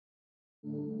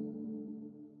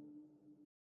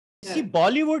See,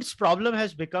 Bollywood's problem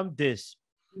has become this.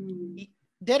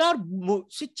 There are,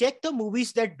 see, check the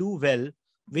movies that do well,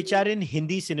 which are in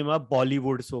Hindi cinema,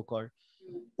 Bollywood so-called.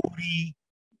 Uri,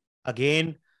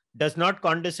 again, does not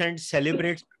condescend,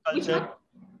 celebrates culture.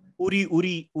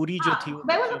 Uri jo thi.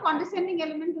 There was a condescending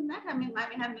element in that. I mean,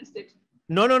 I missed it.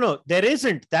 No. There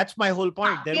isn't. That's my whole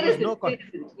point.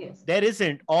 There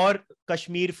isn't. Or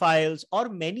Kashmir Files or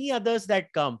many others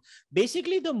that come.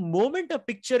 Basically, the moment a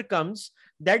picture comes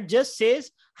that just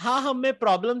says, हाँ हमें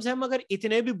problems हैं मगर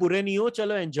इतने भी बुरे नहीं हो,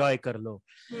 चलो enjoy कर लो.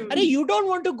 अरे, you don't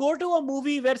want to go to a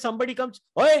movie where somebody comes,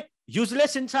 ओए,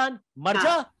 useless इंसान, मर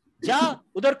जा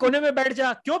उधर कोने में बैठ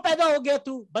जा, क्यों पैदा हो गया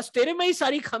तू, बस तेरे में ही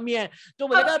सारी खामियां हैं. तो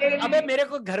बोलेगा, अबे मेरे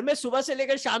को घर में सुबह से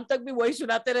लेकर शाम तक भी वही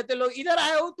सुनाते रहते लोग, इधर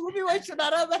आया हो तू भी वही सुना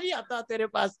रहा, नहीं आता तेरे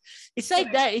पास. It's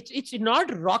like that. It's not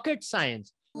rocket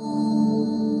science.